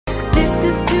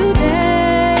is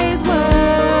today's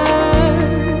word.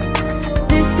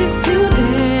 This is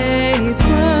today's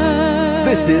word.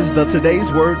 This is the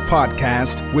Today's Word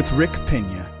podcast with Rick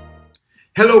Pena.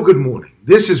 Hello, good morning.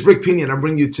 This is Rick Pena, and I'm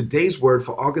bringing you today's word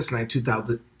for August 9,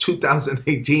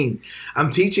 2018. I'm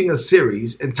teaching a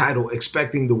series entitled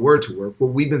Expecting the Word to Work,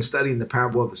 where we've been studying the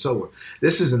parable of the sower.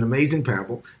 This is an amazing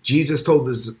parable. Jesus told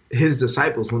his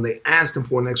disciples when they asked him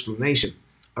for an explanation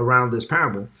around this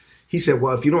parable, he said,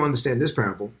 well, if you don't understand this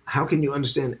parable, how can you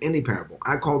understand any parable?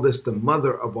 I call this the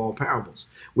mother of all parables,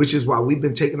 which is why we've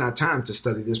been taking our time to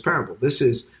study this parable. This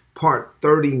is part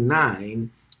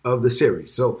 39 of the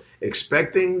series. So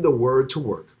expecting the word to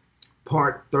work,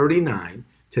 part 39.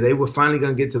 Today, we're finally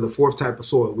going to get to the fourth type of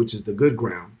soil, which is the good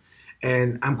ground.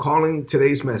 And I'm calling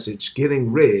today's message,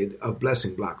 getting rid of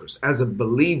blessing blockers. As a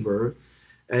believer,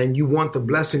 and you want the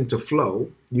blessing to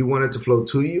flow, you want it to flow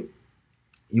to you,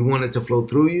 you want it to flow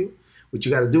through you. What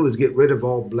you got to do is get rid of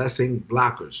all blessing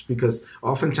blockers, because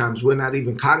oftentimes we're not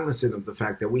even cognizant of the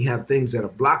fact that we have things that are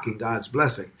blocking God's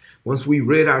blessing. Once we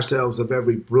rid ourselves of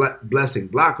every blessing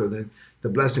blocker, then the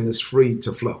blessing is free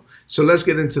to flow. So let's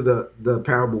get into the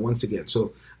parable once again.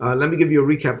 So let me give you a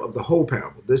recap of the whole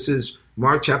parable. This is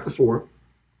Mark chapter 4,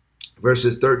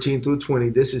 verses 13 through 20.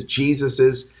 This is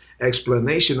Jesus's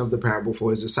explanation of the parable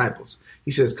for his disciples.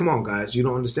 He says, come on, guys, you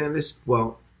don't understand this?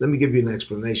 Well, let me give you an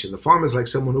explanation. The farmer is like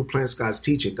someone who plants God's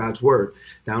teaching, God's word,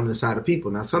 down inside of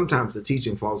people. Now, sometimes the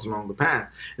teaching falls along the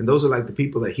path, and those are like the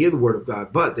people that hear the word of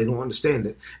God, but they don't understand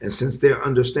it. And since their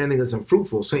understanding is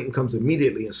unfruitful, Satan comes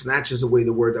immediately and snatches away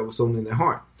the word that was sown in their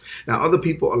heart. Now, other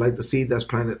people are like the seed that's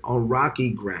planted on rocky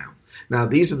ground. Now,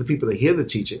 these are the people that hear the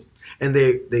teaching, and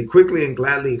they quickly and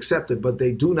gladly accept it, but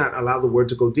they do not allow the word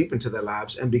to go deep into their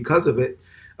lives. And because of it,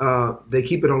 they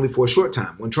keep it only for a short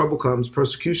time. When trouble comes,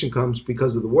 persecution comes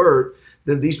because of the word,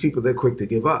 then these people, they're quick to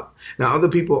give up. Now, other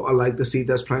people are like the seed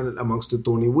that's planted amongst the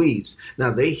thorny weeds. Now,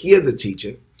 they hear the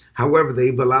teaching. However,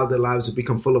 they've allowed their lives to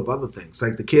become full of other things,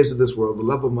 like the cares of this world, the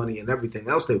love of money, and everything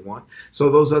else they want.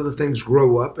 So those other things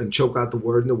grow up and choke out the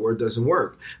word, and the word doesn't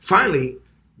work. Finally,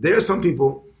 there are some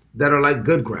people that are like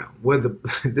good ground, where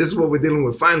this is what we're dealing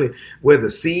with finally, where the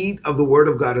seed of the word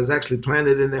of God is actually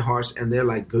planted in their hearts, and they're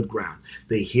like good ground.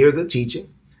 They hear the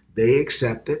teaching, they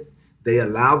accept it, they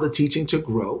allow the teaching to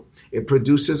grow, it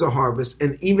produces a harvest,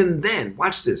 and even then,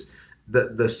 watch this,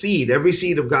 the seed, every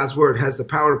seed of God's word has the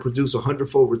power to produce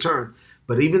 100-fold return,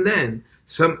 but even then,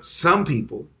 some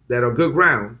people that are good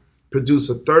ground produce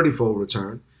a 30-fold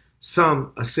return,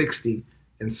 some a 60,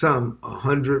 and some a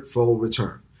 100-fold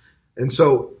return. And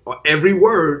so every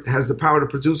word has the power to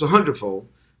produce 100-fold,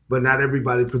 but not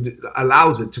everybody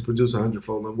allows it to produce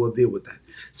 100-fold, and we'll deal with that.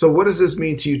 So what does this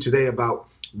mean to you today about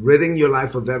ridding your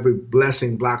life of every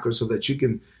blessing blocker so that you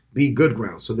can be good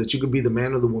ground, so that you can be the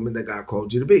man or the woman that God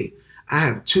called you to be? I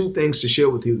have two things to share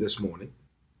with you this morning.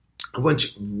 I want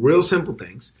you, real simple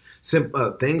things,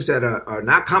 things that are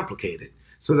not complicated,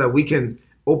 so that we can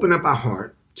open up our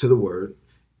heart to the word,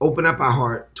 open up our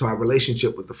heart to our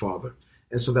relationship with the Father,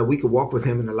 and so that we can walk with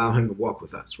him and allow him to walk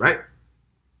with us, right?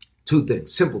 Two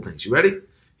things, simple things. You ready?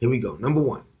 Here we go. Number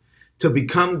one, to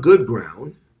become good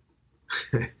ground.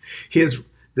 This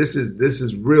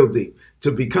is real deep.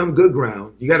 To become good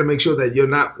ground, you got to make sure that you're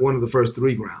not one of the first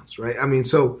three grounds, right? I mean,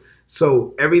 so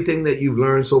everything that you've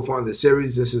learned so far in the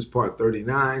series, this is part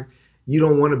 39. You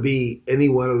don't want to be any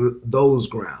one of those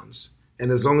grounds.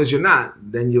 And as long as you're not,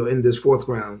 then you're in this fourth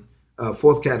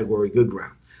category, good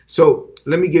ground. So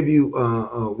let me give you,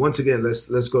 once again,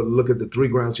 let's go look at the three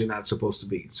grounds you're not supposed to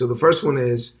be. So the first one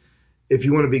is, if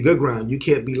you want to be good ground, you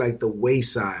can't be like the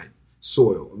wayside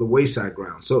soil, the wayside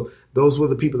ground. So those were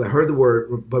the people that heard the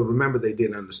word, but remember, they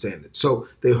didn't understand it. So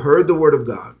they heard the word of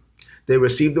God. They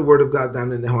received the word of God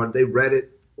down in their heart. They read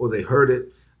it or they heard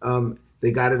it.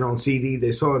 They got it on CD.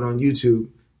 They saw it on YouTube,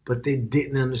 but they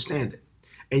didn't understand it.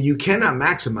 And you cannot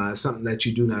maximize something that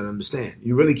you do not understand.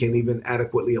 You really can't even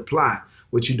adequately apply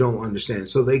what you don't understand.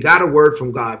 So they got a word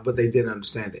from God, but they didn't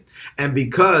understand it. And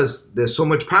because there's so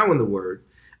much power in the word,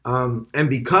 and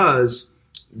because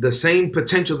the same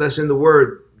potential that's in the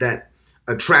word that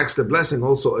attracts the blessing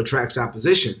also attracts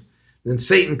opposition, then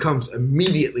Satan comes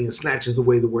immediately and snatches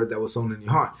away the word that was sown in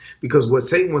your heart. Because what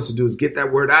Satan wants to do is get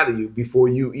that word out of you before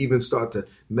you even start to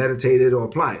meditate it or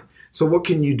apply it. So what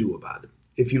can you do about it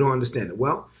if you don't understand it?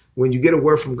 Well, when you get a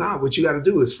word from God, what you got to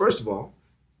do is, first of all,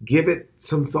 give it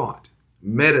some thought.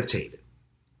 Meditate it,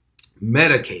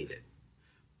 medicate it,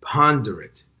 ponder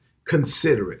it,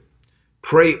 consider it,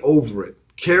 pray over it,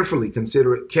 carefully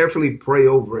consider it, carefully pray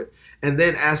over it, And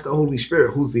then ask the Holy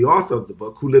Spirit, who's the author of the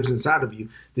book, who lives inside of you.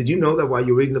 Did you know that while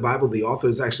you're reading the Bible, the author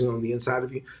is actually on the inside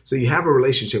of you? So you have a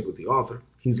relationship with the author.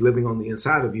 He's living on the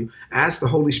inside of you. Ask the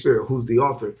Holy Spirit, who's the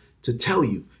author, to tell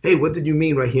you, hey, what did you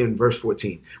mean right here in verse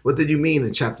 14? What did you mean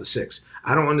in chapter 6?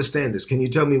 I don't understand this. Can you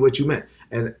tell me what you meant?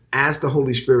 And ask the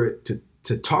Holy Spirit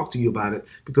to talk to you about it,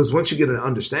 because once you get an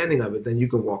understanding of it, then you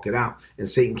can walk it out and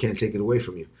Satan can't take it away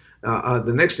from you.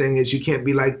 The next thing is you can't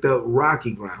be like the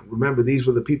rocky ground. Remember, these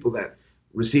were the people that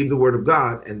received the word of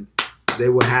God and they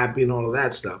were happy and all of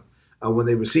that stuff. When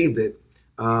they received it,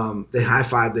 they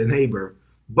high-fived their neighbor,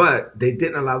 but they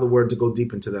didn't allow the word to go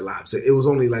deep into their lives. It was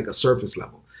only like a surface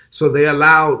level. So they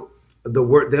allowed the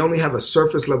word, they only have a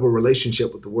surface level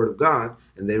relationship with the word of God,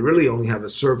 and they really only have a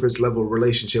surface level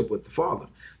relationship with the Father.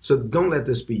 So don't let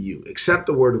this be you. Accept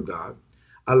the word of God.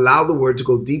 Allow the word to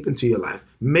go deep into your life.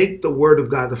 Make the word of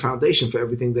God the foundation for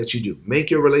everything that you do. Make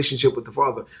your relationship with the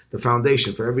Father the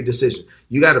foundation for every decision.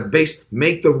 You got to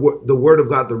make the word of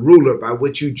God the ruler by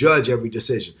which you judge every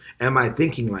decision. Am I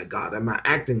thinking like God? Am I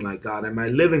acting like God? Am I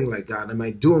living like God? Am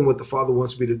I doing what the Father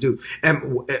wants me to do?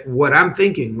 And what I'm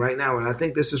thinking right now, and I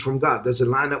think this is from God, does it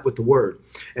line up with the word?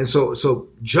 And so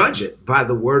judge it by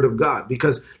the word of God,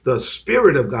 because the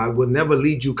Spirit of God will never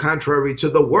lead you contrary to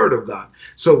the word of God.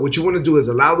 So what you want to do is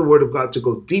allow the word of God to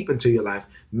go deep into your life.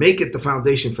 Make it the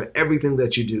foundation for everything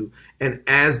that you do. And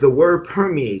as the word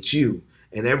permeates you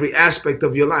in every aspect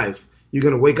of your life, you're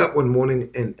going to wake up one morning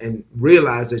and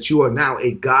realize that you are now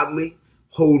a godly,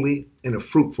 holy, and a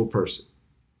fruitful person.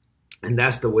 And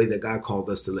that's the way that God called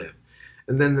us to live.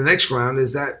 And then the next ground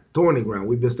is that thorny ground.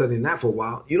 We've been studying that for a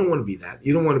while. You don't want to be that.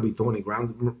 You don't want to be thorny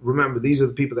ground. Remember, these are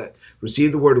the people that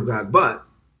receive the word of God, but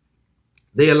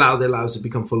they allow their lives to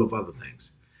become full of other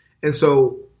things. And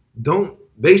so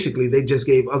basically, they just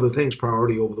gave other things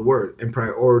priority over the word and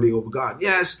priority over God.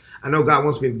 Yes, I know God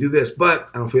wants me to do this, but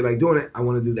I don't feel like doing it. I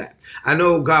want to do that. I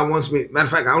know God wants me. Matter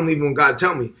of fact, I don't even want God to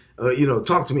tell me,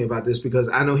 talk to me about this, because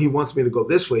I know he wants me to go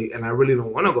this way and I really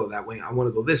don't want to go that way. I want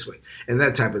to go this way and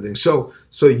that type of thing. So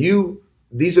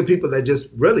these are people that just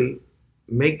really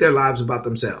make their lives about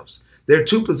themselves. There are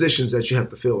two positions that you have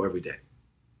to fill every day: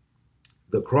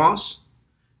 the cross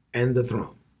and the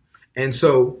throne. And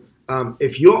so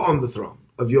if you're on the throne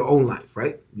of your own life,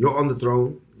 right? You're on the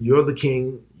throne. You're the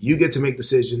king. You get to make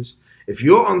decisions. If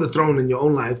you're on the throne in your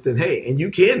own life, then hey, and you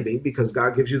can be, because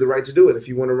God gives you the right to do it. If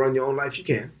you want to run your own life, you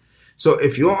can. So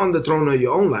if you're on the throne of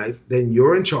your own life, then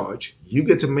you're in charge. You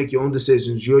get to make your own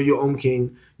decisions. You're your own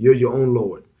king. You're your own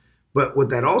Lord. But what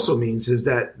that also means is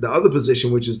that the other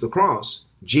position, which is the cross,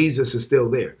 Jesus is still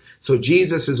there. So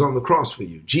Jesus is on the cross for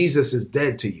you. Jesus is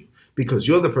dead to you because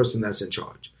you're the person that's in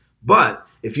charge. But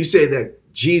if you say that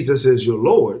Jesus is your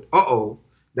Lord,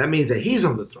 that means that he's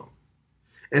on the throne.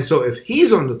 And so if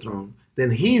he's on the throne,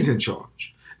 then he's in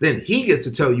charge. Then he gets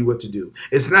to tell you what to do.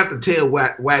 It's not the tail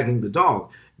wagging the dog.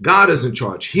 God is in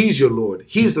charge. He's your Lord.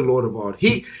 He's the Lord of all.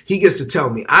 He gets to tell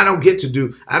me. I don't get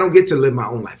to live my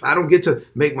own life. I don't get to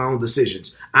make my own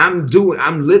decisions. I'm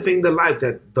living the life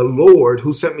that the Lord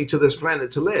who sent me to this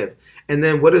planet to live. And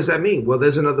then what does that mean? Well,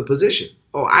 there's another position.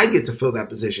 I get to fill that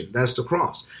position. That's the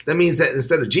cross. That means that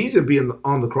instead of Jesus being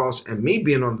on the cross and me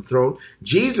being on the throne,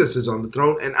 Jesus is on the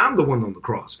throne and I'm the one on the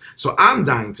cross. So I'm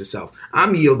dying to self.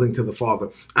 I'm yielding to the Father.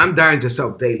 I'm dying to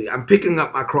self daily. I'm picking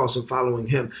up my cross and following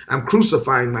him. I'm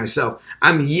crucifying myself.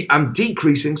 I'm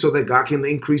decreasing so that God can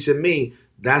increase in me.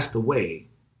 That's the way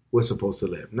we're supposed to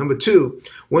live. Number two,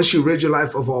 once you rid your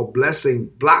life of all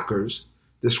blessing blockers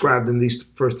described in these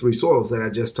first three soils that I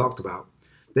just talked about,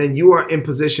 then you are in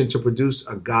position to produce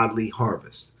a godly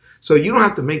harvest. So you don't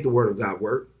have to make the word of God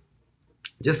work.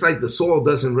 Just like the soil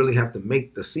doesn't really have to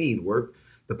make the seed work,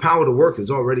 the power to work is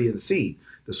already in the seed.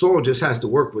 The soil just has to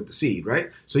work with the seed,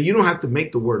 right? So you don't have to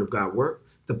make the word of God work.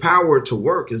 The power to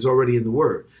work is already in the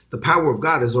word. The power of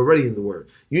God is already in the word.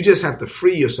 You just have to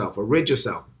free yourself or rid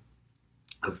yourself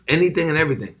of anything and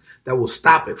everything that will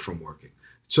stop it from working.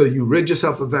 So you rid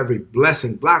yourself of every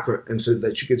blessing blocker, and so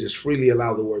that you can just freely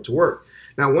allow the word to work.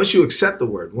 Now, once you accept the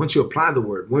word, once you apply the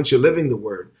word, once you're living the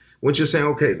word, once you're saying,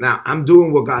 okay, now I'm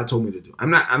doing what God told me to do. I'm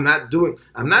not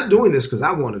doing this because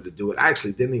I wanted to do it. I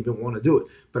actually didn't even want to do it,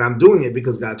 but I'm doing it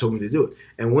because God told me to do it.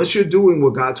 And once you're doing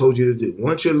what God told you to do,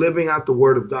 once you're living out the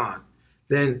word of God,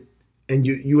 then, and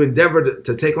you endeavor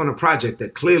to take on a project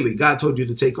that clearly God told you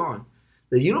to take on,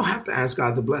 then you don't have to ask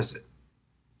God to bless it.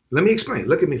 Let me explain.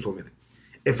 Look at me for a minute.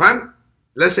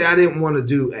 Let's say I didn't want to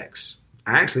do X.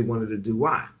 I actually wanted to do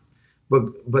Y.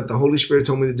 But the Holy Spirit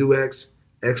told me to do X.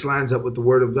 X lines up with the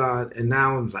word of God. And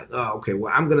now I'm like, okay,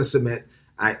 well, I'm going to submit.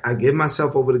 I give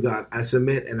myself over to God. I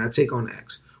submit and I take on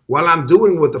X. while I'm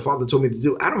doing what the Father told me to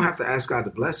do, I don't have to ask God to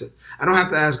bless it. I don't have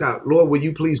to ask God, Lord, will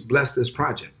you please bless this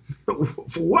project?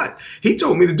 For what? He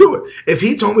told me to do it. If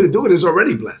he told me to do it, it's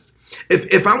already blessed.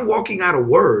 If I'm walking out a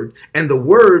word and the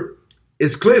word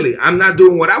is clearly, I'm not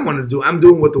doing what I want to do, I'm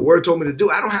doing what the word told me to do,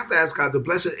 I don't have to ask God to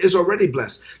bless it. It's already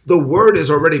blessed. The word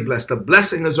is already blessed. The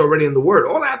blessing is already in the word.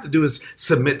 All I have to do is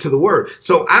submit to the word.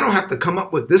 So I don't have to come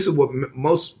up with, this is what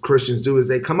most Christians do, is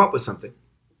they come up with something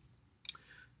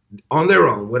on their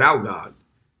own without God.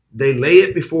 They lay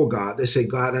it before God. They say,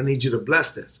 God, I need you to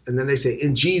bless this. And then they say,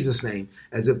 in Jesus' name,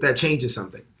 as if that changes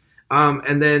something.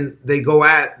 And then they go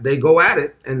at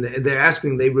it, and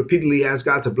they repeatedly ask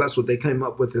God to bless what they came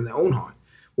up with in their own heart.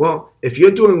 Well, if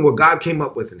you're doing what God came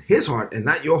up with in his heart and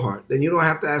not your heart, then you don't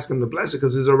have to ask him to bless it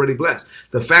because it's already blessed.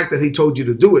 The fact that he told you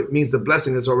to do it means the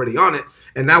blessing is already on it.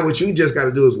 And now what you just got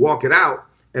to do is walk it out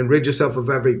and rid yourself of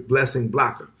every blessing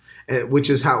blocker, which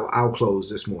is how I'll close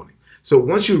this morning. So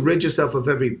once you rid yourself of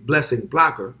every blessing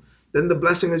blocker, then the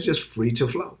blessing is just free to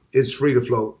flow. It's free to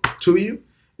flow to you.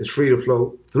 It's free to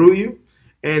flow through you.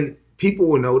 And people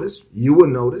will notice. You will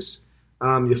notice.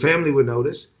 Your family will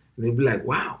notice. And they'll be like,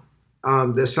 wow,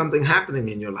 there's something happening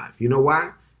in your life. You know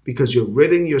why? Because you're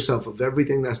ridding yourself of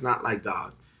everything that's not like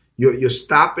God. You're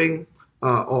stopping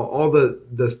all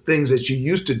the things that you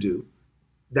used to do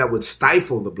that would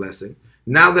stifle the blessing.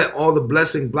 Now that all the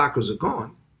blessing blockers are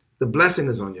gone, the blessing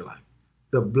is on your life.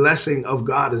 The blessing of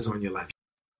God is on your life.